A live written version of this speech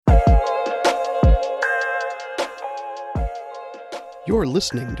You're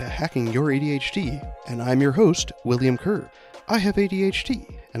listening to Hacking Your ADHD, and I'm your host, William Kerr. I have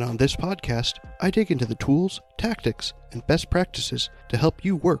ADHD, and on this podcast, I dig into the tools, tactics, and best practices to help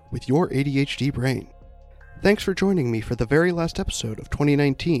you work with your ADHD brain. Thanks for joining me for the very last episode of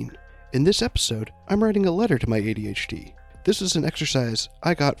 2019. In this episode, I'm writing a letter to my ADHD. This is an exercise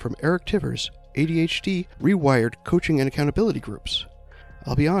I got from Eric Tivers' ADHD Rewired Coaching and Accountability Groups.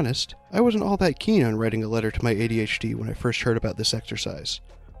 I'll be honest, I wasn't all that keen on writing a letter to my ADHD when I first heard about this exercise,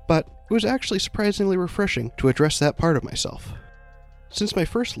 but it was actually surprisingly refreshing to address that part of myself. Since my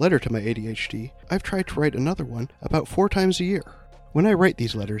first letter to my ADHD, I've tried to write another one about 4 times a year. When I write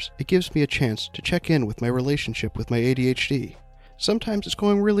these letters, it gives me a chance to check in with my relationship with my ADHD. Sometimes it's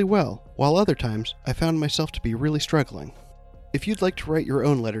going really well, while other times I found myself to be really struggling. If you'd like to write your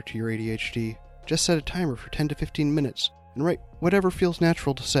own letter to your ADHD, just set a timer for 10 to 15 minutes and write whatever feels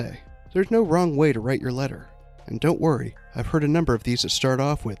natural to say. There's no wrong way to write your letter. And don't worry, I've heard a number of these that start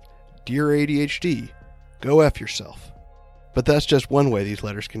off with, "Dear ADHD, go F yourself." But that's just one way these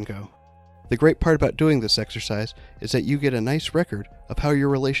letters can go. The great part about doing this exercise is that you get a nice record of how your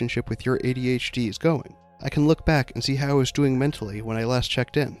relationship with your ADHD is going. I can look back and see how I was doing mentally when I last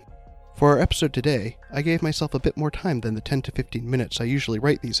checked in. For our episode today, I gave myself a bit more time than the 10 to 15 minutes I usually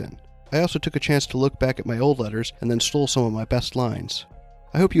write these in. I also took a chance to look back at my old letters and then stole some of my best lines.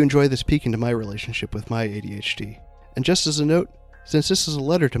 I hope you enjoy this peek into my relationship with my ADHD. And just as a note, since this is a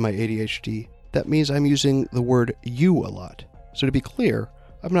letter to my ADHD, that means I'm using the word you a lot. So to be clear,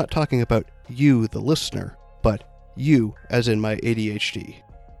 I'm not talking about you, the listener, but you as in my ADHD.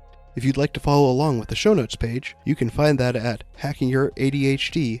 If you'd like to follow along with the show notes page, you can find that at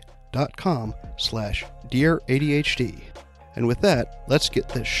hackingyouradhd.com/Dear ADHD. And with that, let's get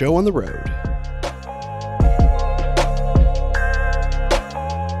this show on the road.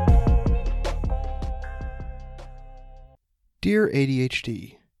 Dear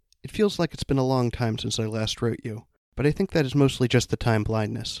ADHD, it feels like it's been a long time since I last wrote you, but I think that is mostly just the time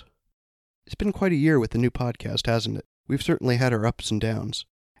blindness. It's been quite a year with the new podcast, hasn't it? We've certainly had our ups and downs.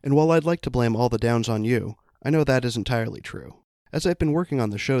 And while I'd like to blame all the downs on you, I know that is entirely true. As I've been working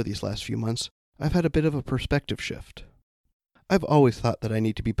on the show these last few months, I've had a bit of a perspective shift. I've always thought that I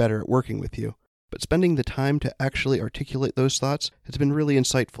need to be better at working with you, but spending the time to actually articulate those thoughts has been really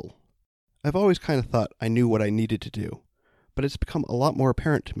insightful. I've always kind of thought I knew what I needed to do, but it's become a lot more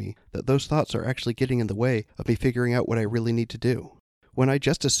apparent to me that those thoughts are actually getting in the way of me figuring out what I really need to do. When I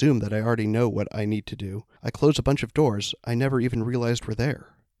just assume that I already know what I need to do, I close a bunch of doors I never even realized were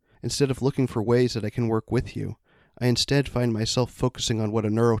there. Instead of looking for ways that I can work with you, I instead find myself focusing on what a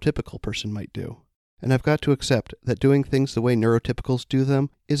neurotypical person might do. And I've got to accept that doing things the way neurotypicals do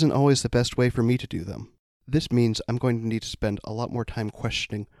them isn't always the best way for me to do them. This means I'm going to need to spend a lot more time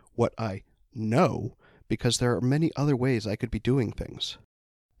questioning what I know, because there are many other ways I could be doing things.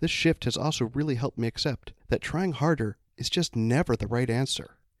 This shift has also really helped me accept that trying harder is just never the right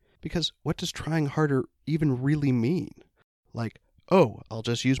answer. Because what does trying harder even really mean? Like, oh, I'll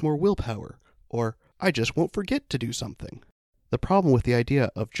just use more willpower, or I just won't forget to do something. The problem with the idea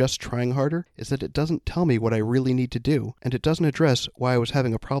of just trying harder is that it doesn't tell me what I really need to do, and it doesn't address why I was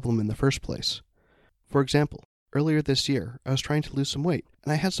having a problem in the first place. For example, earlier this year, I was trying to lose some weight,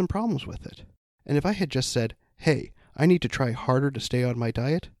 and I had some problems with it. And if I had just said, hey, I need to try harder to stay on my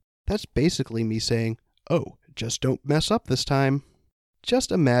diet, that's basically me saying, oh, just don't mess up this time.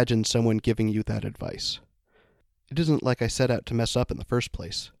 Just imagine someone giving you that advice. It isn't like I set out to mess up in the first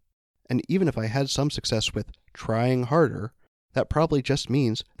place. And even if I had some success with trying harder, that probably just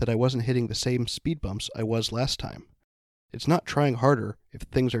means that I wasn't hitting the same speed bumps I was last time. It's not trying harder if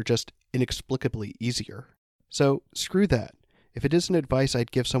things are just inexplicably easier. So, screw that. If it isn't advice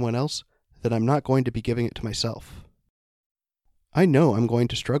I'd give someone else, then I'm not going to be giving it to myself. I know I'm going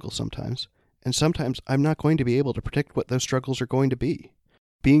to struggle sometimes, and sometimes I'm not going to be able to predict what those struggles are going to be.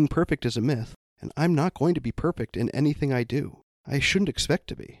 Being perfect is a myth, and I'm not going to be perfect in anything I do. I shouldn't expect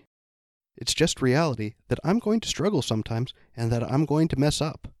to be. It's just reality that I'm going to struggle sometimes and that I'm going to mess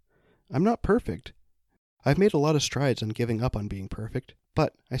up. I'm not perfect. I've made a lot of strides on giving up on being perfect,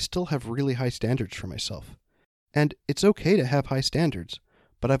 but I still have really high standards for myself. And it's okay to have high standards,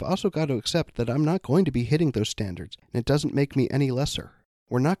 but I've also got to accept that I'm not going to be hitting those standards, and it doesn't make me any lesser.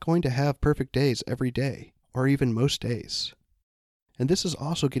 We're not going to have perfect days every day, or even most days. And this is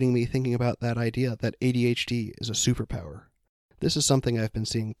also getting me thinking about that idea that ADHD is a superpower. This is something I've been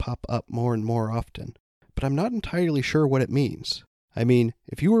seeing pop up more and more often, but I'm not entirely sure what it means. I mean,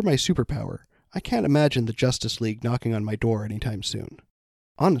 if you were my superpower, I can't imagine the Justice League knocking on my door anytime soon.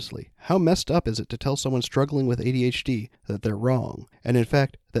 Honestly, how messed up is it to tell someone struggling with ADHD that they're wrong, and in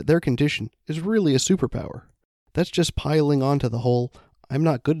fact, that their condition is really a superpower? That's just piling onto the whole I'm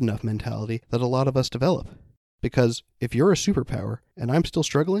not good enough mentality that a lot of us develop. Because if you're a superpower and I'm still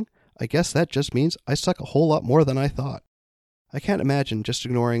struggling, I guess that just means I suck a whole lot more than I thought. I can't imagine just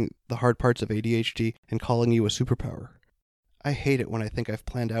ignoring the hard parts of ADHD and calling you a superpower. I hate it when I think I've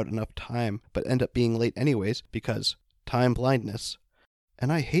planned out enough time but end up being late anyways because time blindness.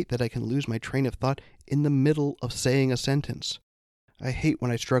 And I hate that I can lose my train of thought in the middle of saying a sentence. I hate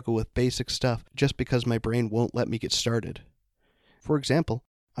when I struggle with basic stuff just because my brain won't let me get started. For example,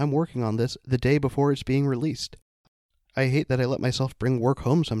 I'm working on this the day before it's being released. I hate that I let myself bring work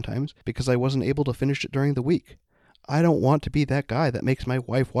home sometimes because I wasn't able to finish it during the week. I don't want to be that guy that makes my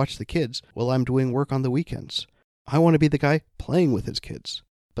wife watch the kids while I'm doing work on the weekends. I want to be the guy playing with his kids.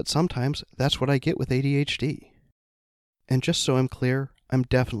 But sometimes that's what I get with ADHD. And just so I'm clear, I'm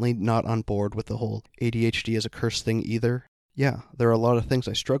definitely not on board with the whole ADHD is a curse thing either. Yeah, there are a lot of things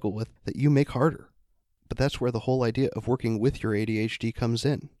I struggle with that you make harder. But that's where the whole idea of working with your ADHD comes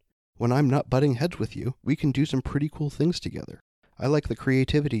in. When I'm not butting heads with you, we can do some pretty cool things together. I like the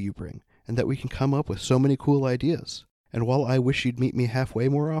creativity you bring, and that we can come up with so many cool ideas. And while I wish you'd meet me halfway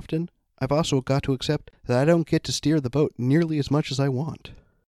more often, I've also got to accept that I don't get to steer the boat nearly as much as I want.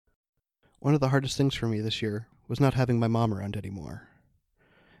 One of the hardest things for me this year was not having my mom around anymore.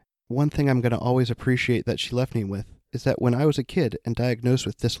 One thing I'm going to always appreciate that she left me with is that when I was a kid and diagnosed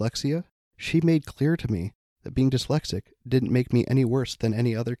with dyslexia, she made clear to me that being dyslexic didn't make me any worse than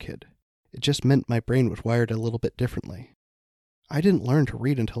any other kid. It just meant my brain was wired a little bit differently. I didn't learn to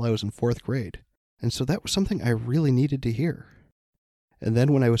read until I was in 4th grade, and so that was something I really needed to hear. And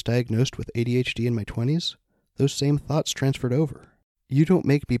then when I was diagnosed with ADHD in my 20s, those same thoughts transferred over. You don't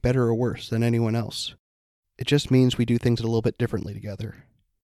make me better or worse than anyone else. It just means we do things a little bit differently together.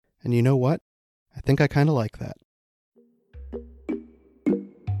 And you know what? I think I kind of like that.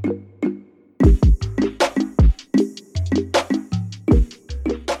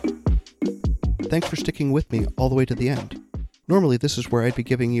 Thanks for sticking with me all the way to the end. Normally this is where I'd be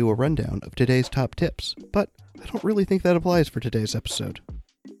giving you a rundown of today's top tips, but I don't really think that applies for today's episode.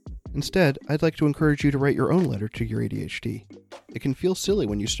 Instead, I'd like to encourage you to write your own letter to your ADHD. It can feel silly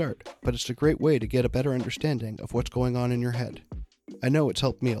when you start, but it's a great way to get a better understanding of what's going on in your head. I know it's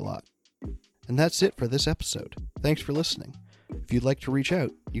helped me a lot. And that's it for this episode. Thanks for listening. If you'd like to reach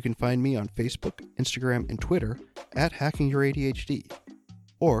out, you can find me on Facebook, Instagram, and Twitter at HackingYourADHD.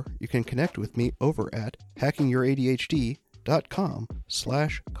 Or you can connect with me over at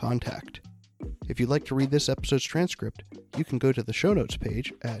hackingYourADHD.com/contact. If you'd like to read this episode's transcript, you can go to the show notes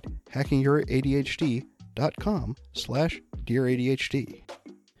page at hackingYourADHD.com/DearADHD.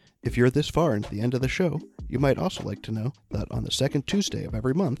 If you're this far into the end of the show, you might also like to know that on the second Tuesday of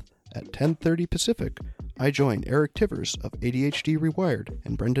every month at 10:30 Pacific, I join Eric Tivers of ADHD Rewired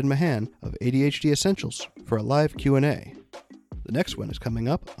and Brendan Mahan of ADHD Essentials for a live Q&A. The next one is coming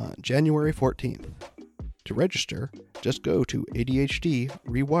up on January 14th. To register, just go to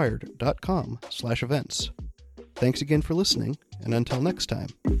ADHDrewired.com/events. Thanks again for listening, and until next time,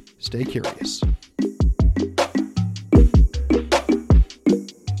 stay curious.